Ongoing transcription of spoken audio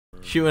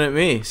Shoot one at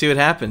me. See what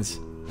happens.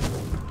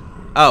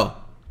 Oh.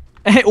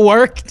 It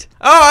worked.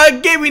 Oh,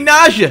 it gave me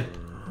nausea.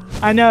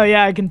 I know,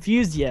 yeah, I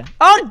confused you.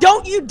 Oh,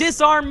 don't you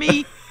disarm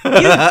me, you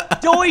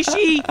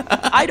doishi.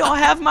 I don't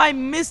have my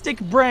mystic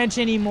branch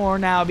anymore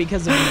now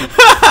because of you.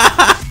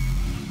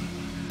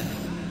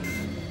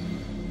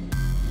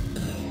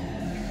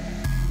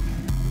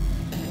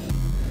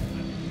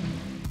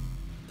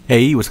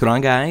 Hey, what's going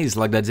on, guys?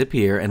 Logdotzip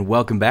here, and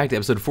welcome back to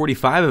episode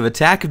 45 of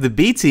Attack of the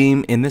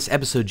B-Team. In this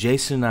episode,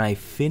 Jason and I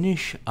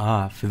finish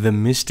off the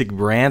Mystic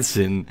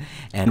Branson,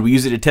 and we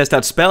use it to test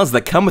out spells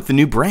that come with the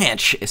new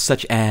branch,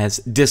 such as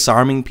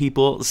disarming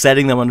people,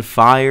 setting them on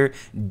fire,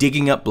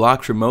 digging up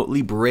blocks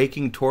remotely,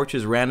 breaking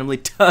torches randomly,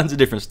 tons of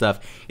different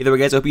stuff. Either way,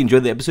 guys, I hope you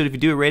enjoyed the episode. If you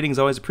do, a rating is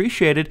always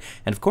appreciated,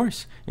 and of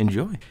course,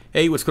 enjoy.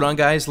 Hey, what's going on,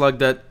 guys?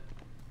 What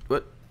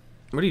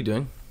are you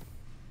doing?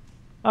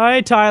 Oh,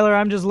 hey, Tyler,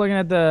 I'm just looking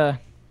at the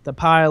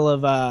pile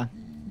of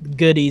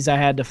goodies I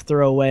had to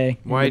throw away.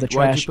 Why'd you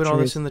put all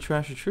this in the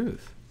trash of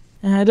truth?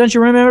 Don't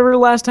you remember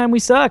last time we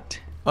sucked?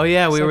 Oh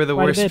yeah, we were the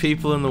worst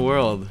people in the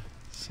world.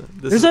 So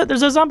there's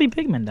a zombie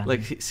pigman down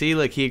there. See,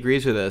 look, he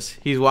agrees with us.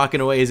 He's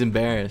walking away. He's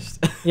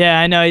embarrassed. Yeah,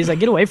 I know. He's like,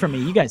 get away from me.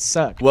 You guys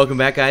suck. Welcome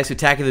back, guys, to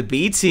Attack of the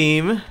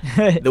B-Team.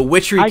 The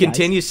Witchery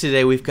continues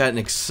today. We've got an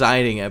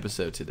exciting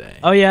episode today.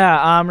 Oh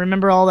yeah,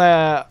 remember all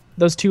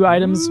those two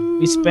items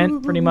we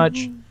spent pretty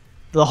much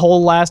the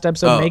whole last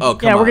episode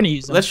making? Yeah, we're gonna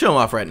use them. Let's show them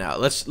off right now.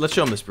 Let's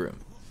show them this broom.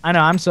 I know,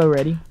 I'm so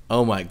ready.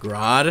 Oh my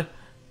god.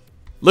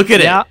 Look at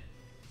it.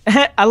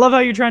 I love how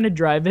you're trying to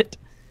drive it.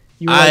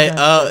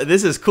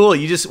 This is cool.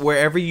 You just,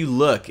 wherever you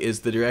look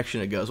is the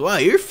direction it goes. Wow,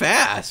 you're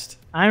fast.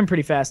 I'm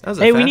pretty fast.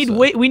 Hey, we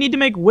need to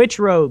make witch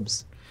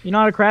robes. You know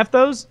how to craft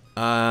those?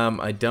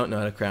 I don't know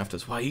how to craft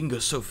those. Wow, you can go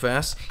so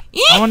fast.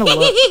 I want to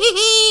look.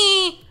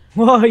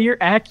 Whoa, you're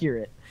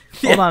accurate.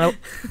 Hold on.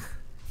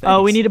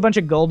 Oh, we need a bunch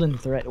of golden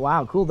thread.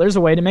 Wow, cool. There's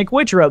a way to make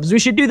witch robes. We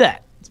should do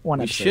that. It's one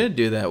episode. We should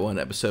do that one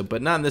episode,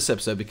 but not in this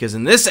episode, because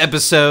in this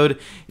episode,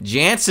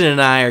 Jansen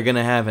and I are going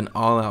to have an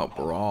all-out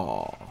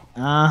brawl.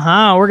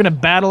 Uh-huh. We're going to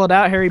battle it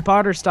out Harry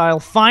Potter style,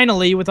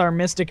 finally, with our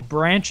mystic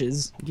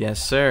branches.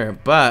 Yes, sir.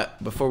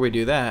 But before we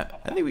do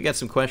that, I think we got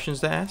some questions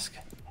to ask.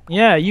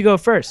 Yeah, you go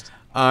first.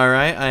 All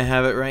right, I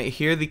have it right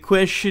here. The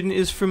question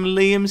is from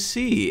Liam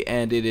C.,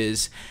 and it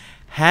is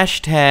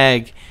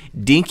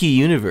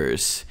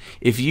 #DinkyUniverse.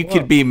 If you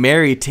could be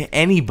married to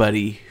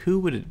anybody, who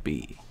would it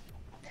be?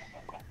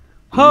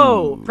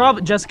 Oh,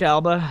 probably Jessica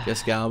Alba.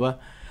 Jessica Alba?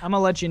 I'm going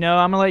to let you know.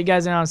 I'm going to let you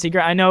guys in on a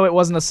secret. I know it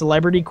wasn't a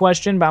celebrity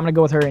question, but I'm going to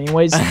go with her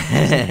anyways.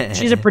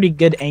 She's a pretty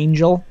good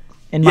angel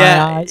in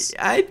my eyes.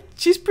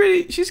 She's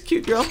pretty. She's a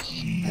cute girl.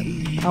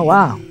 Oh,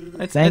 wow.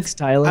 Thanks,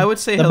 Tyler. I would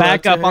say the hello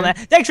backup to her. on that.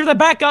 Thanks for the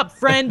backup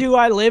friend who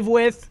I live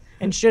with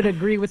and should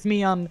agree with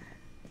me on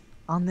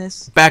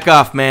this. Back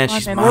off, man.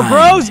 She's mine. We're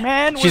bros,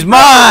 man. She's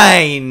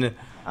mine.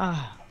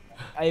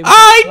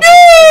 I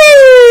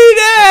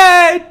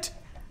need it!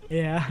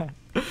 Yeah.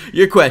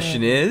 Your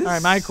question is? All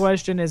right, my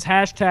question is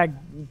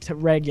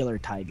 #regular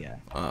Taiga.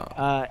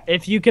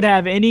 If you could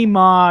have any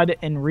mod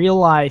in real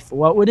life,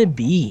 what would it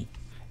be?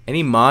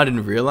 Any mod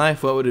in real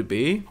life, what would it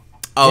be?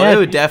 Oh, yeah, it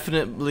would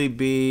definitely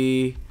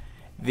be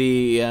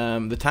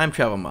the time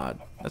travel mod.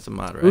 That's a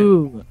mod, right?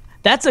 Ooh.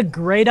 That's a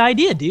great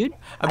idea, dude.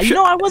 You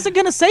know, I wasn't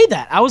going to say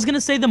that. I was going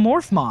to say the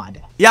morph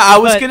mod. Yeah, I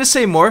was going to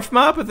say morph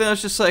mod, but then I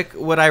was just like,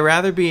 would I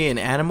rather be an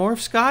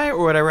Animorphs guy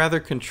or would I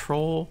rather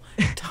control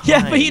time?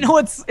 Yeah, but you know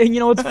what's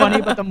funny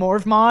about the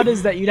morph mod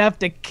is that you'd have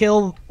to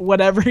kill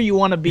whatever you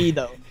want to be,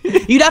 though.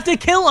 You'd have to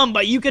kill them,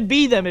 but you could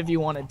be them if you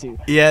wanted to.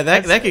 Yeah,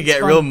 that could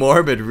get real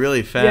morbid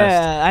really fast.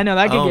 Yeah, I know.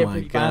 That could get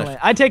pretty violent.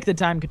 I take the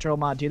time control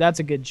mod, too. That's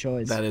a good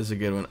choice. That is a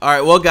good one. All right,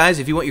 well, guys,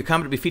 if you want your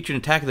comment to be featured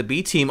in Attack of the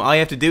B-Team, all you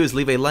have to do is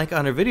leave a like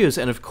on our videos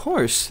and, of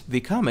course,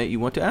 the comment you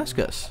want to ask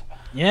us.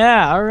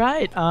 Yeah, all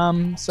right.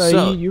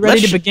 So you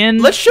ready to begin?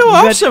 Let's show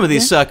off some of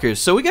these suckers.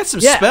 So we got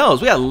some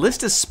spells. We got a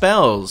list of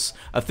spells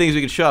of things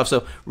we can show off.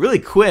 So really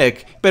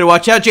quick, better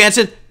watch out,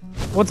 Jansen.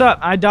 What's up?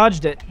 I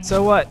dodged it.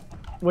 So what?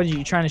 What are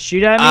you trying to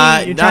shoot at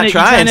me? You're trying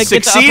to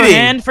get the upper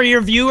hand for your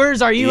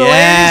viewers? Are you hilarious?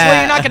 Well,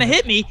 you're not going to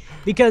hit me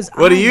because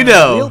what do you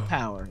know? Real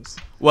powers.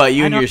 What,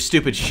 you and your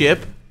stupid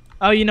ship?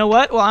 Oh, you know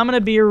what? Well, I'm going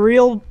to be a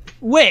real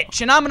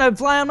witch, and I'm going to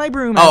fly on my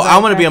broom. Oh, I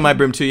want to be on my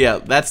broom too. Yeah,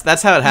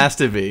 that's how it has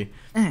to be.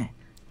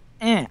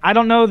 I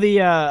don't know the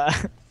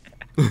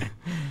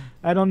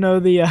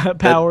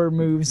power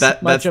moves.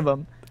 Much of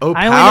them. Oh,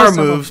 power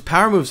moves.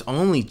 Power moves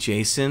only,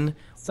 Jason.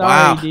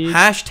 Sorry, dude.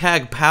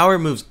 #power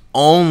moves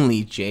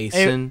only,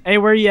 Jason. Hey,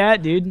 where you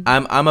at, dude?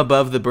 I'm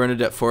above the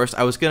Bernadette Forest.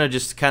 I was gonna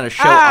just kind of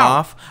show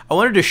off. I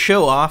wanted to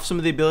show off some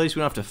of the abilities.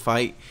 We don't have to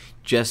fight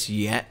just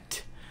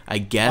yet, I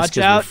guess. Watch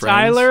out,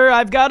 Tyler!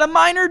 I've got a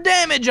minor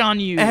damage on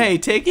you. Hey,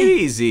 take it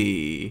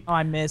easy. Oh,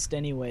 I missed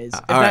anyways.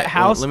 All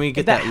right, let me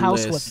get that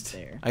house list. wasn't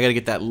there. I gotta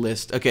get that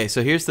list. Okay,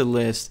 so here's the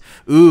list.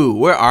 Ooh,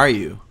 where are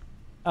you?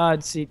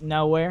 Let's see,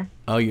 nowhere.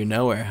 Oh, you're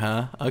nowhere,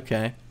 huh?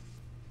 Okay.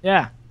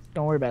 Yeah,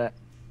 don't worry about it.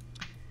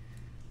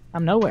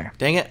 I'm nowhere.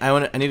 Dang it!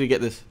 I need to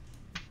get this.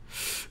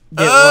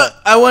 Get what?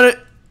 I want it.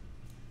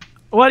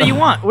 What do you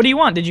want? What do you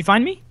want? Did you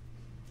find me?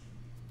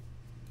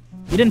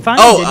 You didn't find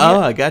it, did you? Oh,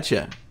 I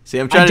gotcha. See,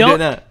 I'm trying to do it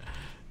now.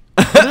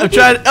 I'm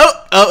trying.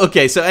 Oh,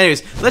 okay. So,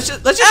 anyways, let's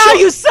just. Oh,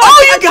 you suck!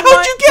 Oh,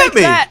 how'd you get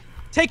me? That.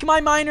 Take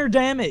my minor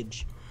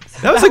damage.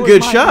 That was a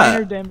good shot.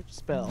 Minor damage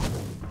spell.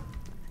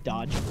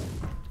 Dodge.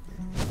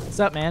 What's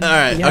up, man? All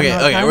right.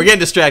 Okay. We're getting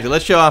distracted.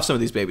 Let's show off some of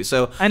these babies.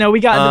 So I know we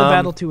got into the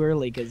battle too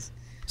early, cause.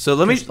 So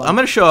I'm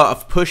gonna show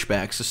off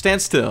pushback. So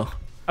stand still.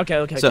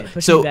 Okay.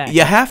 Push So me back.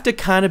 you have to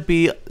kind of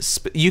be.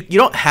 You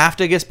don't have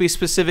to, I guess, be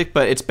specific,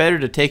 but it's better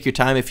to take your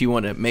time if you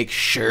want to make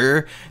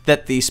sure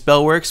that the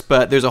spell works.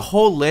 But there's a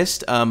whole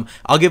list.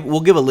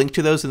 We'll give a link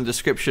to those in the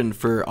description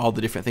for all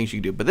the different things you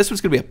can do. But this one's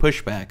gonna be a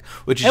pushback,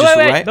 which is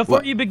wait.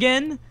 Before you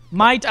begin,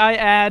 might I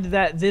add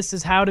that this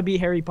is how to be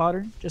Harry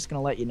Potter? Just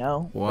gonna let you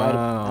know.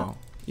 Wow. Right?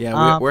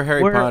 Yeah, we're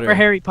Harry Potter. We're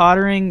Harry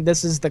Pottering.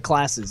 This is the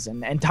classes,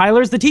 and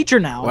Tyler's the teacher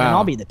now, wow. and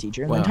I'll be the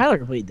teacher, and then Tyler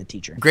can be the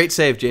teacher. Great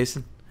save,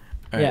 Jason.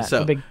 All right, yeah,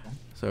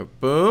 so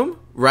boom,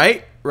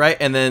 right,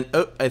 and then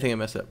I think I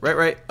messed up.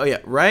 Right. Oh yeah,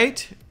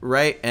 right,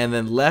 and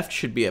then left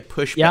should be a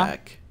pushback.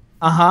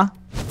 Yeah.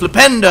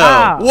 Flipendo.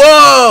 Ah.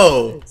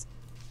 Whoa.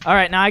 All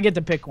right, now I get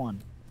to pick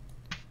one.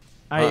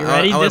 All right, you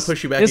ready? I want to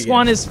push you back This again.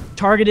 one is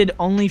targeted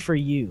only for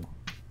you.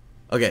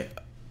 Okay.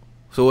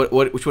 So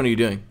which one are you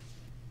doing?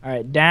 All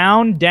right,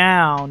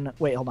 down.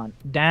 Wait, hold on.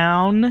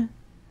 Down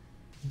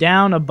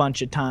a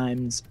bunch of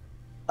times,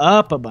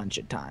 up a bunch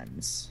of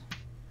times.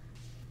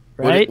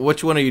 Right?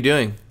 Which one are you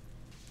doing?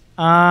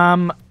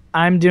 I'm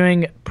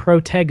doing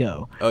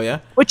Protego. Oh yeah.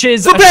 Which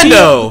is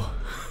Flipendo.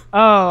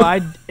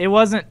 It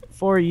wasn't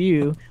for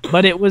you,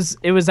 but it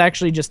was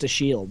actually just a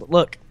shield.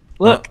 Look.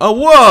 Oh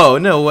whoa,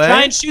 no way.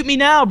 Try and shoot me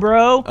now,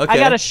 bro. Okay. I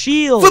got a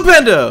shield.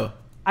 Flipendo.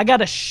 I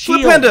got a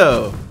shield.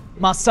 Flipendo.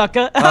 My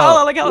sucker.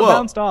 Oh, look how it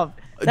bounced off.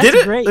 That's Did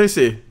it? Great. Let me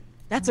see.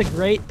 That's a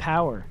great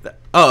power.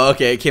 Oh,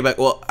 okay. It came back.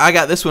 Well, I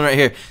got this one right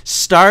here.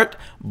 Start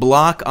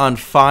block on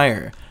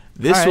fire.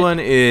 This one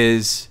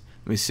is,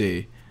 let me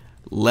see.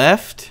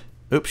 Left.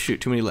 Oops,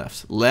 shoot, too many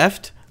lefts.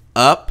 Left,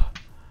 up.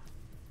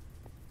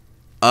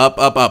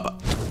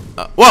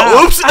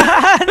 Whoa, oops.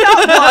 Not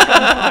block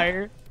on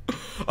fire.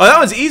 Oh, that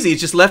one's easy.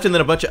 It's just left and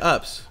then a bunch of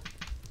ups.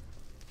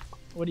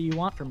 What do you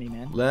want from me,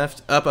 man?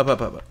 Left, up.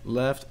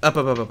 Left,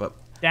 up.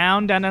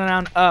 Down,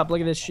 up. Look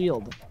at this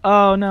shield.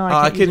 Oh, no.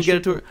 I couldn't get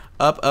it to her.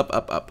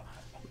 Up.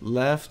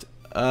 Left,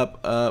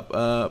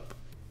 up.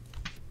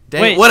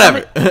 Dang, wait,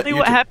 whatever. Tell me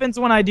what happens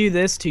when I do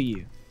this to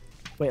you.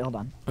 Wait, hold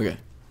on. Okay.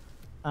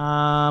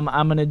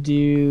 I'm going to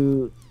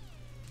do...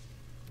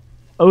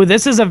 Oh,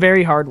 this is a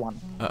very hard one.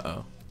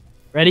 Uh-oh.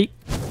 Ready?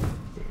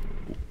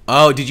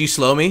 Oh, did you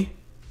slow me?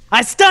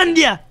 I stunned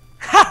you!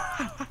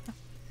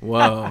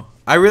 Whoa.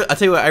 I'll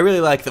tell you what, I really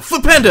like the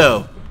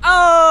Flipendo.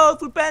 Oh,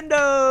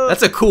 Flipendo!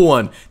 That's a cool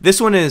one. This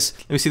one is,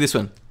 let me see this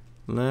one.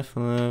 Left,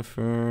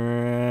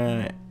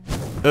 right.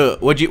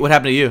 What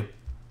happened to you?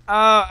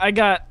 I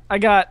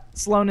got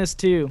slowness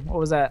too. What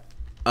was that?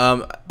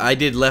 I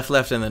did left,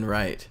 and then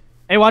right.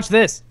 Hey, watch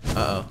this.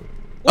 Uh-oh.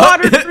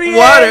 Water,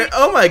 Water!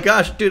 Oh my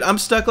gosh, dude, I'm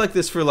stuck like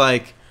this for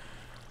like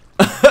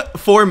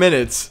 4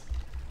 minutes.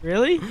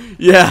 Really?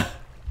 Yeah.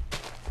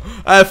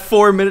 I have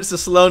 4 minutes of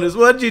slowness.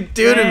 What'd you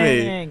do to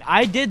me?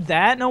 I did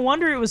that. No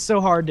wonder it was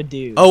so hard to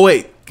do. Oh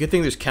wait, good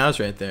thing there's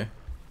cows right there.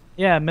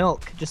 Yeah,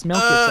 milk. Just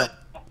milk yourself.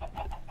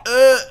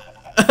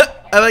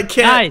 I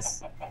can't.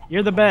 Nice.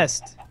 You're the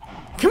best.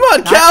 Come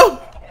on,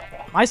 cow!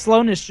 My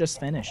slowness just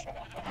finished.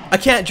 I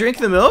can't drink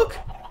the milk?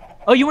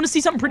 Oh, you want to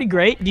see something pretty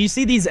great? Do you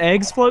see these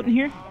eggs floating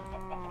here?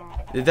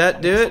 Did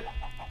that do it?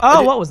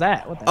 Oh, what was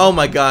that? What the Oh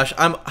my gosh!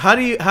 How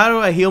do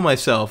I heal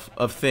myself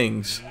of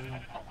things?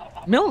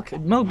 Milk,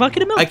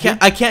 bucket of milk.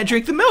 I can't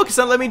drink the milk. It's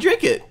not letting me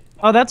drink it.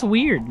 Oh, that's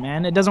weird,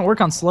 man. It doesn't work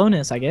on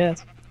slowness, I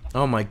guess.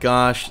 Oh my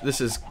gosh,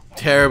 this is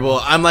terrible.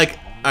 I'm like,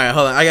 all right,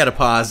 hold on. I gotta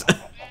pause.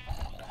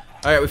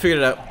 All right, we figured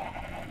it out.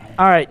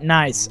 All right,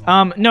 nice.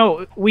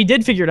 No, we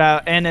did figure it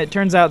out, and it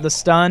turns out the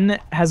stun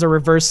has a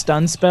reverse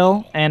stun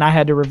spell, and I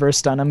had to reverse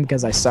stun him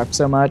because I sucked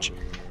so much.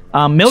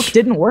 Milk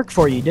didn't work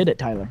for you, did it,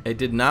 Tyler? It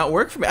did not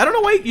work for me. I don't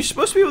know why you're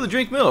supposed to be able to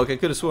drink milk. I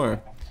could have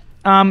sworn.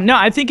 No,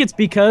 I think it's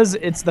because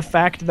it's the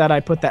fact that I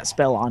put that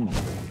spell on you.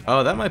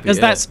 Oh, that might be. Because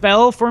that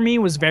spell for me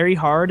was very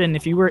hard, and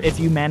if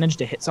you managed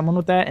to hit someone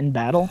with that in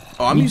battle,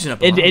 I'm using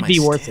up a lot it'd of be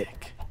my worth it.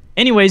 stick.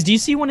 Anyways, do you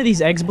see one of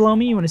these eggs below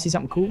me? You want to see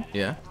something cool?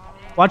 Yeah.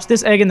 Watch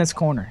this egg in this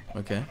corner.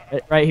 Okay.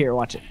 Right here,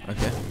 watch it.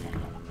 Okay.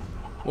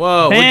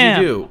 Whoa! Bam!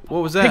 What'd you do?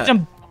 What was that?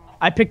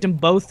 I picked them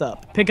both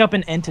up. Pick up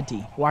an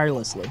entity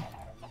wirelessly.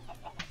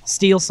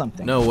 Steal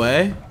something. No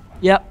way.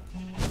 Yep.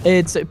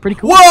 It's pretty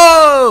cool.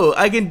 Whoa!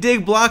 I can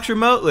dig blocks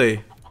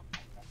remotely.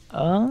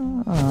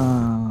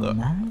 Oh, Look.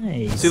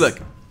 nice. See, look.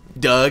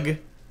 Doug.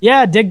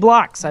 Yeah, dig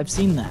blocks. I've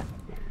seen that.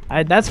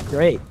 That's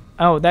great.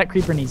 Oh, that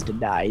creeper needs to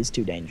die. He's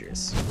too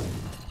dangerous.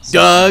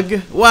 Doug.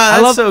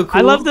 Wow, that's so cool.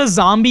 I love the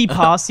zombie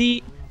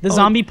posse. The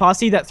zombie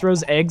posse that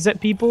throws eggs at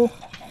people,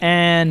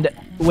 and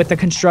with the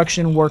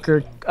construction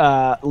worker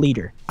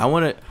leader. I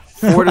want to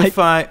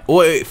fortify.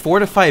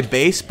 Fortify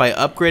base by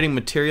upgrading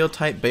material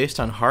type based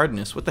on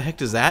hardness. What the heck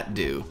does that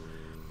do?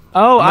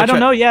 Oh, I don't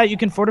know. Yeah, you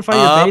can fortify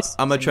your base.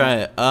 I'm gonna try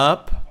it.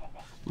 Up,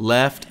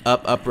 left,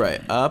 up,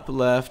 right. Up,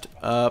 left,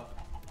 up,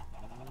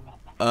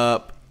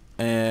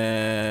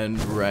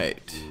 and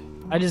right.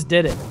 I just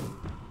did it.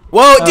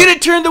 Whoa, dude,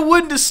 it turned the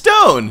wood into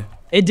stone.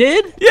 It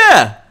did?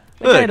 Yeah.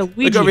 Like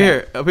Look over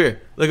here. Up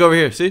here. Look over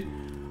here. See?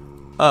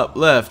 Up,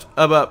 left,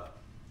 up,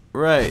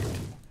 right.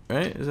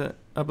 Right? Is that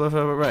up, left,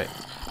 up, right?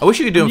 I wish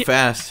you could do them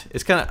fast.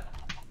 It's kind of...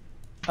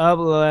 Up,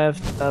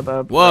 left,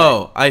 up.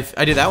 Whoa, right.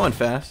 I did that one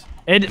fast.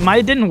 It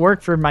didn't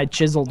work for my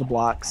chiseled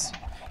blocks.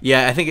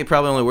 Yeah, I think it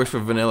probably only works for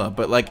vanilla,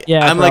 but like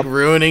yeah, I'm like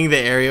ruining the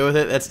area with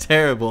it. That's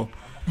terrible.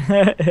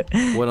 What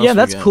else yeah,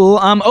 that's cool.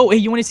 Oh, hey,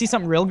 you want to see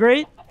something real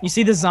great? You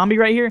see this zombie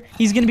right here?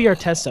 He's gonna be our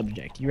test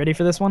subject. You ready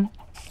for this one?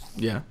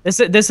 Yeah.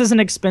 This is an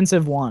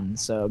expensive one,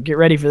 so get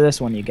ready for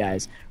this one, you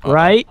guys.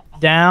 Right,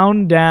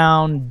 down,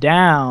 down,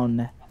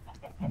 down,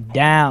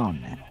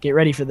 down. Get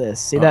ready for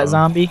this. See that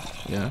zombie?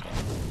 Yeah.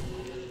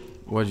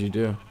 What'd you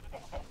do?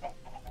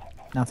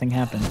 Nothing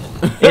happened.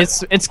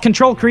 It's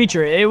control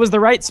creature. It was the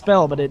right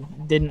spell, but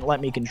it didn't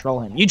let me control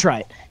him. You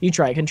try it. You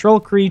try it. Control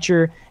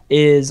creature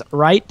is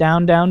right,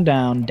 down, down,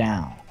 down,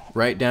 down.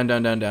 Right, down,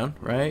 down, down, down.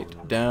 Right,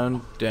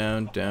 down,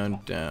 down, down,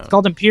 down. It's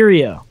called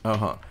Imperio.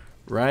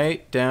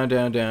 Right, down,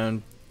 down,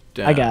 down,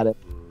 down. I got it.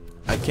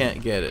 I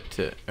can't get it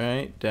to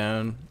right,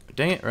 down.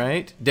 Dang it,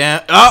 right,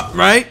 down, up,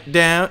 right,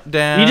 down,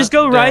 down. You just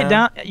go right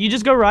down. You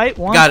just go right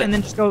once, and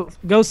then just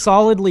go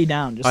solidly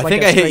down. Just I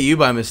think I hit you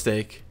by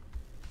mistake.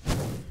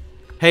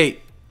 Hey,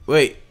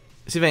 wait.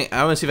 See if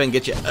I want to see if I can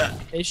get you.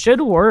 It should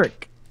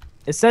work.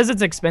 It says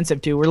it's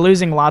expensive too. We're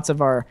losing lots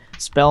of our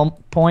spell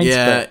points.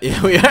 Yeah,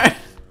 yeah, we are.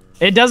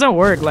 It doesn't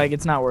work. Like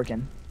it's not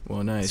working.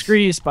 Well, nice. Screw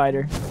you,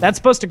 spider. That's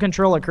supposed to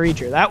control a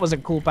creature. That was a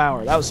cool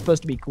power. That was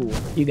supposed to be cool.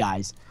 You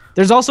guys.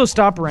 There's also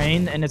stop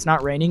rain, and it's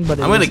not raining, but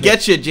I'm gonna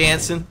get you,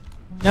 Jansen.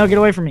 No, get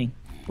away from me.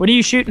 What are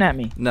you shooting at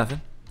me?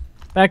 Nothing.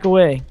 Back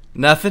away.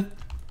 Nothing.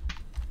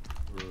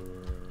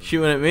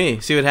 Shooting at me.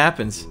 See what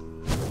happens.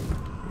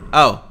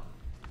 Oh.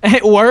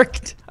 It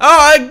worked.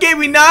 Oh, it gave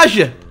me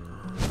nausea.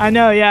 I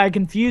know, yeah, I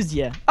confused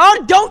you.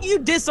 Oh, don't you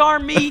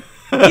disarm me, you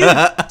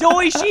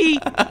doishi.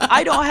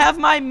 I don't have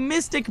my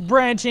mystic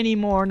branch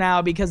anymore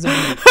now because of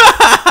you.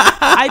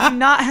 I do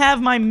not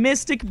have my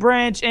mystic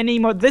branch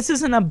anymore. This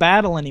isn't a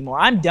battle anymore.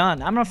 I'm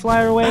done. I'm going to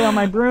fly away on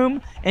my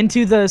broom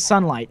into the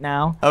sunlight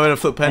now. I'm going to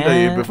flip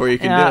pendo you before you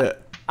can do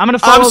it. I'm going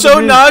to follow the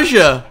moon.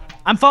 Nausea.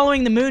 I'm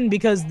following the moon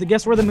because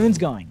guess where the moon's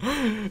going?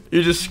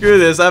 You just screw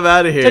this. I'm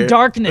out of here. To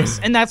darkness,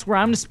 and that's where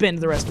I'm going to spend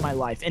the rest of my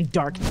life, in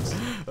darkness.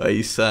 Oh,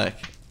 you suck.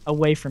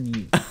 Away from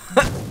you.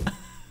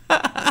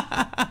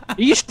 Are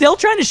you still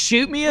trying to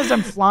shoot me as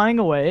I'm flying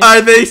away?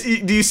 Are they?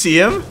 Do you see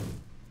him?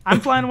 I'm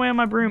flying away on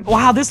my broom.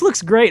 Wow, this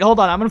looks great. Hold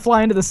on, I'm gonna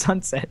fly into the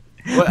sunset.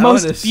 What,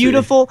 most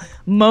beautiful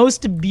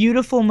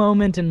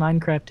moment in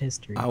Minecraft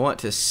history. I want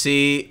to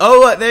see.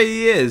 Oh, what? There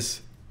he is.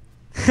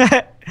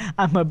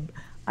 I'm a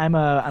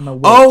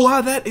witch. Oh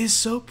wow, that is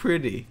so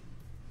pretty.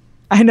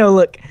 I know.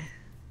 Look,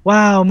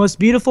 wow, most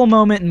beautiful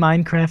moment in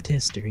Minecraft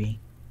history.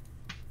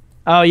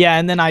 Oh yeah,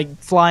 and then I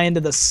fly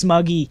into the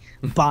smuggy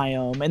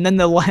biome, and then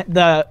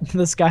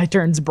the sky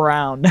turns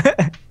brown,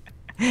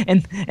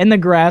 and the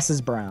grass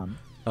is brown.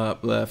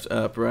 Up, left,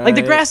 up, right. Like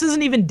the grass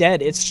isn't even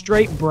dead; it's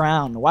straight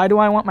brown. Why do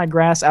I want my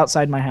grass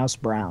outside my house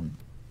brown?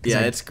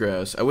 Yeah, it's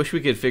gross. I wish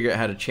we could figure out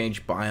how to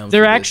change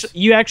biomes.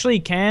 You actually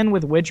can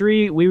with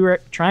Witchery. We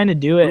were trying to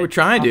do it. We were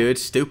trying to.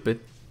 It's stupid.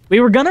 We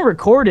were gonna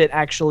record it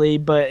actually,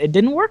 but it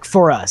didn't work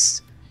for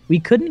us. We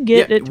couldn't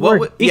get it to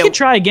work. We could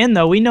try again,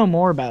 though. We know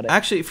more about it.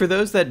 Actually, for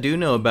those that do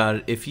know about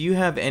it, if you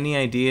have any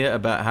idea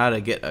about how to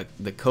get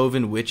the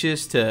Coven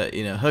Witches to,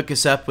 hook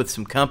us up with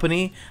some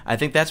company, I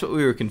think that's what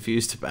we were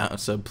confused about.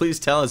 So please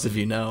tell us if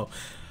you know.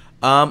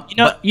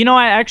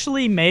 I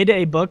actually made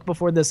a book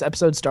before this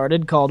episode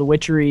started called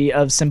Witchery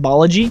of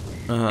Symbology,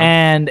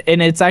 and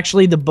it's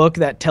actually the book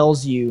that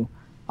tells you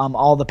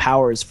all the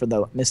powers for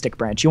the Mystic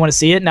Branch. You want to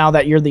see it now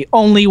that you're the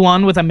only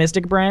one with a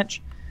Mystic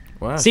Branch?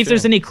 Wow, see if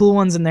there's any cool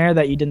ones in there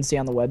that you didn't see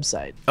on the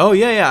website. Oh,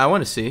 yeah, I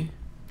want to see.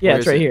 Yeah,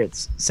 it's right here.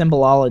 It's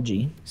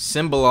Symbolology.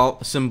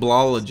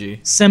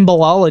 Symbolology.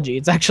 Symbolology.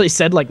 It's actually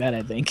said like that,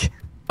 I think.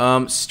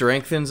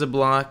 Strengthens a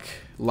block,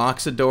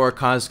 locks a door,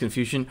 causes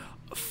confusion,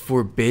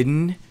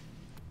 forbidden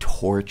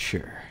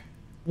torture.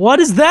 What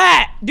is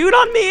that? Do it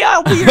on me.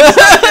 I'll be your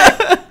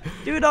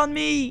subject. Do it on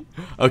me.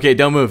 Okay,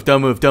 don't move.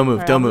 Right, don't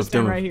move.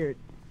 Right here.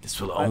 This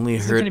will only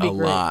hurt a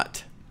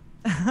lot.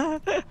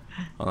 Hold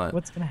on.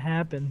 What's going to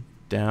happen?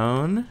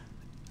 Down.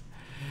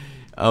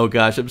 Oh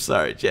gosh, I'm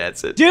sorry,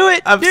 Jansen. Do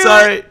it. I'm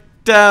sorry.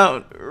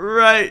 Down,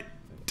 right,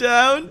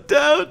 down,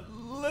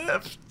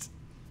 left.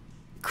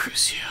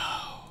 Crucio.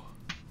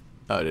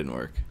 Oh, it didn't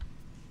work.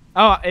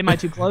 Oh, am I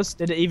too close?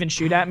 Did it even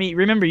shoot at me?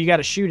 Remember, you got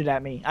to shoot it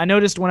at me. I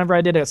noticed whenever I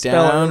did a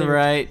spell. Down,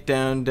 right,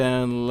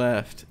 down,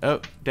 left.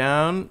 Oh,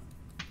 down,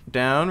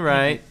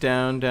 right,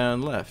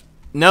 down, left.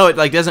 No,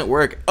 it doesn't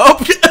work. Oh,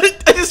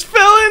 I just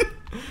fell in.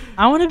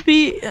 I want to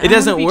be. It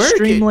doesn't work.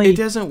 It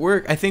doesn't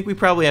work. I think we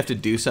probably have to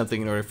do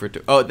something in order for it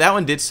to. Oh, that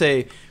one did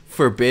say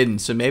forbidden,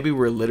 so maybe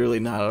we're literally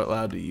not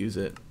allowed to use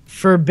it.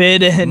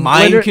 Forbidden.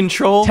 Mind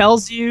control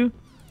tells you.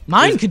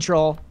 Mind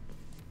control.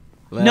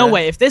 No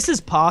way. If this is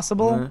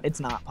possible, it's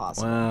not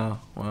possible.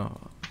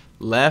 Wow.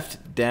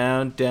 Left,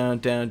 down, down,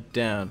 down,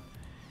 down.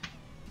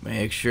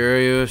 Make sure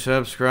you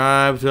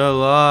subscribe to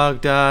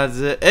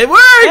Logdotzip. It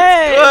worked!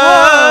 Hey,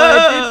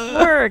 whoa, it didn't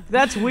work.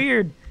 That's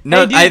weird. No,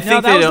 hey, dude, I think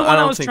that they was don't. the one I I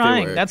don't was think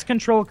trying. they work. That's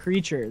control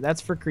creature.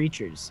 That's for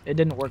creatures. It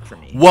didn't work for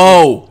me.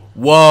 Whoa.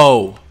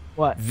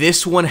 What?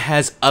 This one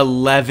has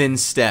 11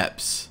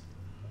 steps.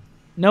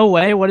 No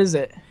way. What is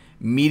it?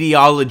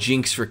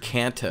 Meteorologynx for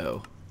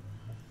Kanto.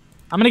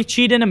 I'm gonna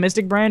cheat in a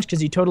Mystic Branch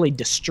because you totally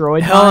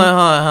destroyed Hold mine.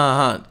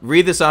 on.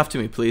 Read this off to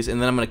me, please,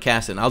 and then I'm gonna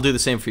cast it. And I'll do the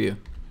same for you.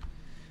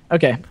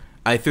 Okay.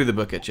 I threw the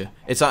book at you.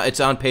 It's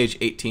on page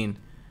 18.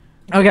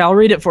 Okay, I'll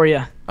read it for you.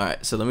 All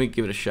right, so let me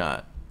give it a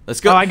shot. Let's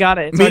go. Oh, I got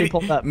it. It's already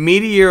pulled up.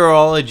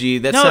 Meteorology.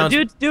 That No, sounds.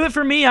 dude, do it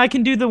for me. I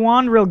can do the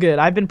wand real good.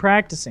 I've been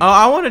practicing. Oh,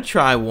 I want to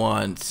try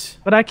once.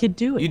 But I could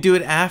do it. You do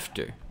it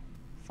after.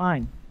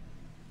 Fine.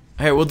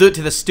 Here, we'll do it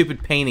to the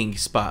stupid painting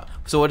spot.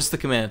 So what is the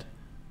command?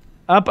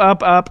 Up,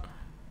 up, up.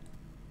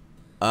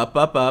 Up,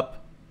 up,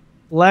 up.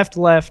 Left,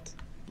 left.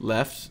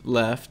 Left,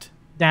 left.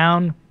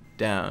 Down.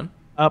 Down.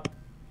 Up.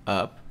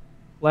 Up.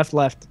 Left,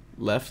 left.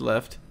 Left,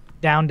 left.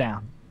 Down,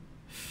 down.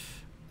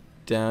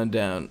 Down,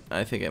 down.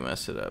 I think I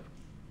messed it up.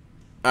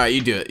 All right,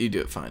 you do it. You do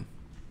it fine.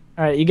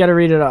 All right, you got to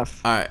read it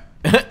off. All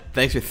right.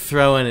 Thanks for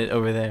throwing it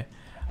over there.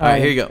 All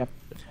right, here you go.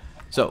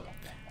 So,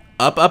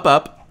 up, up,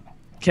 up.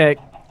 Okay.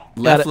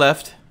 Left,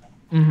 left.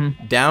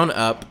 Mm-hmm. Down,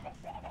 up.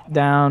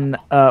 Down,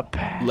 up.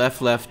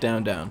 Left, left,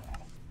 down, down.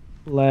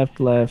 Left,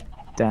 left,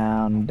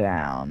 down,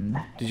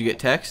 down. Did you get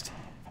text?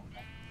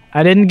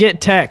 I didn't get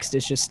text.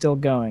 It's just still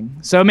going.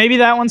 So maybe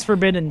that one's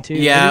forbidden too.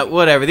 Yeah, maybe.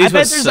 whatever. These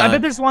ones suck. I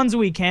bet there's ones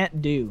we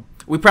can't do.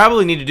 We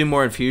probably need to do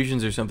more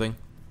infusions or something.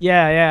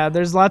 Yeah.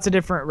 There's lots of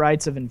different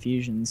rites of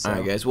infusions. So. All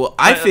right, guys. Well,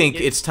 I think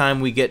it's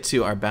time we get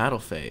to our battle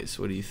phase.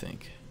 What do you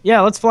think?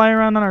 Yeah, let's fly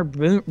around on our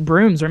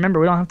brooms. Remember,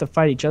 we don't have to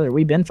fight each other.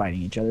 We've been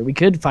fighting each other. We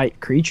could fight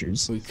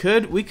creatures. We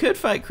could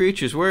fight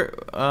creatures.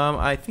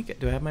 I think,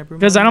 do I have my broom?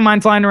 Because I don't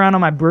mind flying around on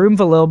my broom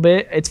for a little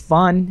bit. It's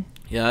fun.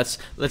 Yeah,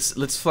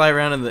 let's fly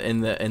around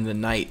in the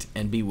night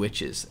and be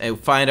witches and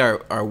find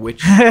our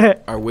witch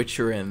our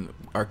witcher and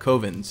our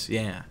covens.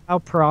 Yeah. How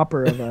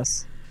proper of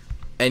us.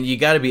 And you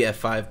got to be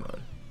F5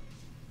 mode.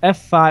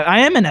 F5. I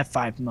am in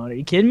F5 mode. Are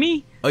you kidding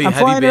me? Oh,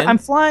 have you been? I'm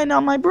flying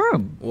on my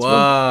broom.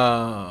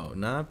 Whoa,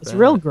 not bad. It's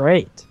real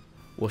great.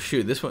 Well,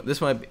 shoot, this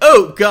might be.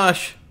 Oh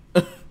gosh,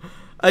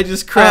 I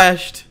just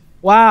crashed.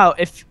 Wow,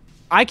 if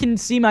I can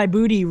see my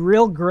booty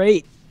real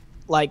great,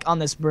 like on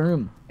this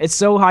broom. It's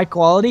so high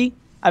quality.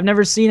 I've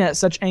never seen it at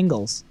such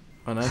angles.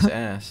 Oh, nice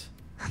ass.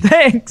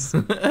 Thanks.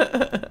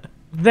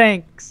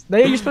 Thanks.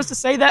 You're supposed to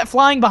say that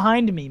flying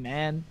behind me,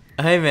 man.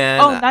 Hey, man.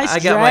 Oh, nice I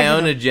got my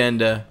own dragon.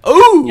 agenda.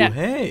 Oh, Yeah.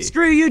 hey.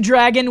 Screw you,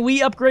 dragon. We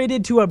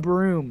upgraded to a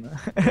broom.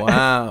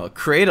 Wow.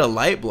 Create a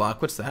light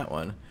block. What's that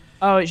one?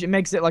 Oh, it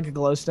makes it like a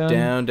glowstone.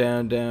 Down,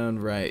 down, down,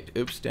 right.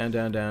 Oops, down,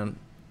 down, down.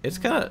 It's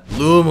kind of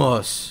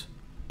Lumos.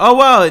 Oh,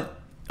 wow.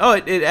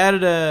 It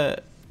added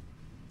a...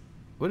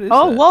 What is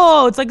that?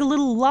 Whoa. It's like a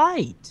little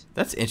light.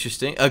 That's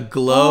interesting. A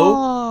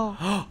glow.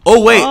 Oh,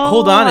 Oh wait,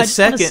 hold on I a just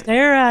wanna second.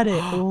 stare at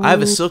it. I have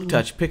a Ooh. silk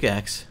touch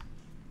pickaxe.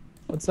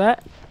 What's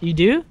that? You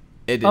do?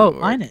 It didn't work.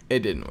 mine it. It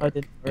didn't Oh, work.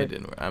 it It didn't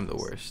didn't work. work. I'm the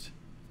worst.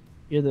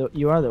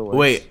 You are the worst.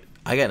 Wait,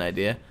 I got an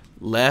idea.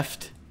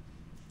 Left,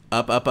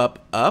 up, up,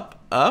 up, up,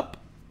 up,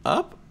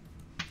 up.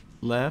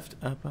 Left,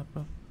 up, up,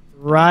 up.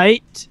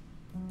 Right.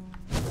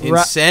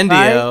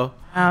 Incendio.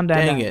 Down,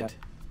 Dang down, it.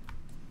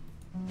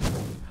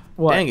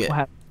 What? Dang it.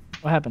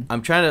 What happened?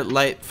 I'm trying to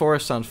light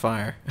forests on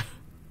fire.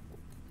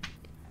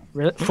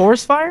 Really?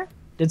 Forest fire?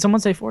 Did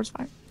someone say forest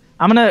fire?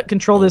 I'm gonna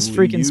control this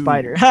Only freaking you.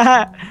 spider.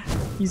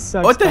 He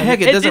sucks. What the spider.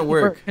 heck? It doesn't didn't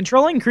work.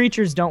 Controlling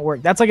creatures don't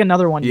work. That's like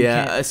another one. You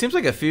Yeah, can't. it seems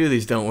like a few of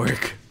these don't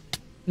work.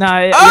 Nah.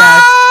 Yeah.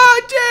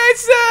 Oh,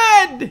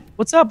 Jason!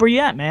 What's up? Where you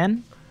at,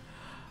 man?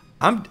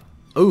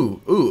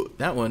 Ooh,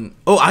 that one.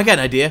 Oh, I got an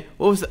idea.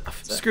 What was that?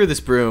 Screw this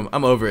broom.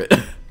 I'm over it.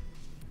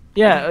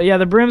 Yeah.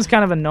 The broom's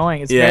kind of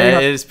annoying. It's very Yeah,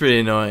 hard. it is pretty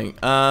annoying.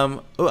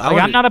 I'm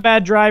not a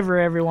bad driver,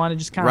 everyone. It's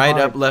just kind of right,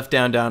 hard. up, left,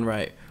 down, down,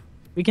 right.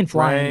 We can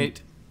fly.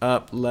 Right,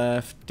 up,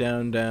 left,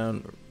 down,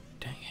 down.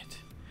 Dang it.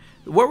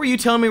 What were you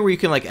telling me where you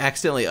can like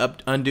accidentally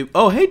undo?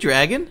 Oh, hey,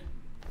 dragon.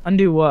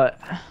 Undo what?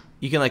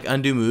 You can like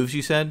undo moves,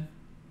 you said?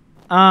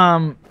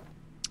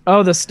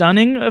 Oh, the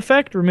stunning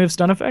effect? Remove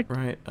stun effect?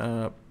 Right,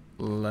 up,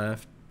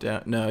 left,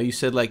 down. No, you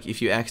said like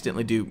if you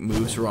accidentally do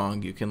moves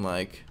wrong, you can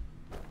like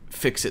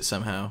fix it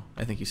somehow.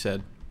 I think you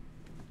said.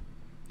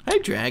 Hey,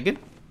 dragon.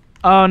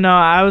 Oh no,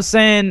 I was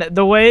saying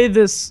the way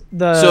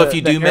So if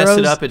you do mess it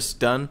arrows- up, it's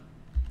done?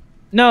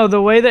 No,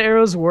 the way the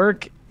arrows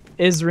work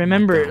is,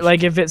 remember, gosh.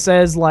 like if it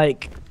says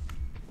like,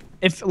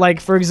 if like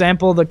for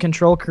example the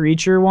control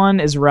creature one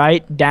is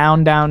right,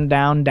 down, down,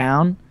 down,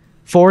 down,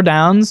 4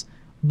 downs,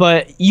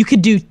 but you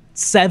could do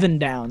 7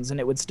 downs and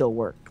it would still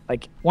work.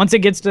 Like once it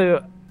gets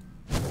to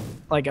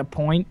like a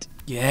point,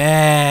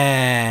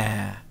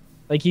 Yeah.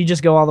 like you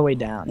just go all the way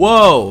down.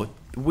 Whoa,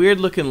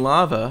 weird looking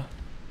lava.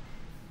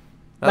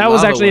 That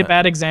was lava actually a went.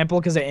 bad example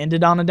because it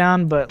ended on a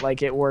down, but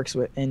like it works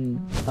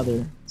in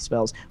other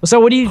spells. So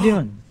what are you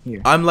doing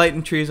here? I'm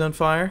lighting trees on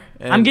fire.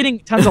 And... I'm getting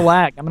tons of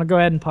lag. I'm gonna go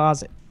ahead and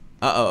pause it.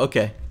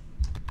 Okay.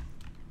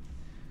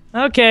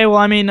 Okay, well,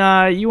 I mean,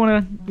 you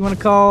wanna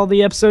call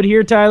the episode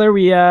here, Tyler?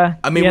 We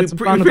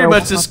pretty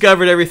much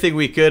discovered everything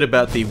we could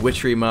about the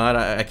Witchery Mod.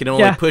 I can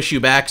only push you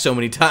back so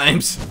many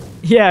times.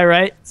 Yeah,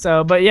 right.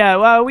 So, but yeah,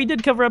 well, we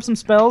did cover up some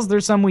spells.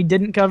 There's some we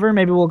didn't cover.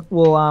 Maybe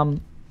we'll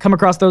come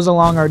across those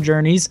along our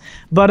journeys.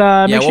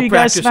 But make sure you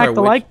guys smack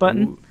the like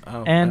button. Ooh,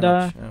 oh, and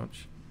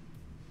ouch.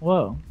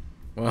 whoa.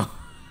 Well,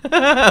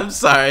 I'm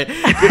sorry.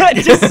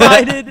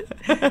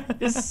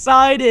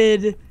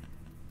 decided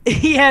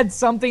he had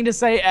something to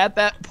say at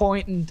that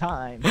point in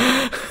time.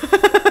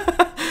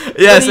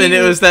 Yes, and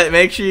it was that.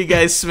 Make sure you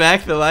guys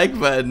smack the like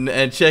button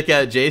and check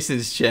out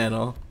Jason's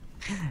channel.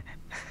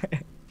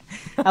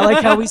 I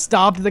like how we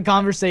stopped the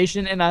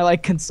conversation and I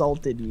like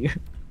consulted you.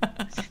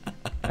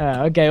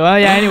 Okay, well,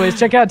 yeah. Anyways,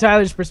 check out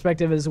Tyler's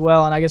perspective as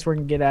well, and I guess we're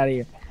gonna get out of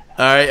here.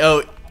 All right.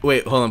 Oh,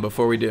 wait. Hold on.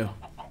 Before we do.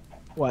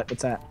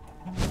 What's that?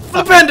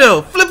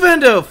 Flipendo!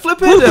 Flipendo! Flipendo!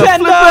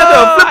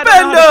 Flipendo!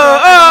 Flipendo!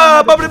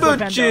 Ah, Bubbly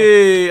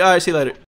Boochie! All right. See you later.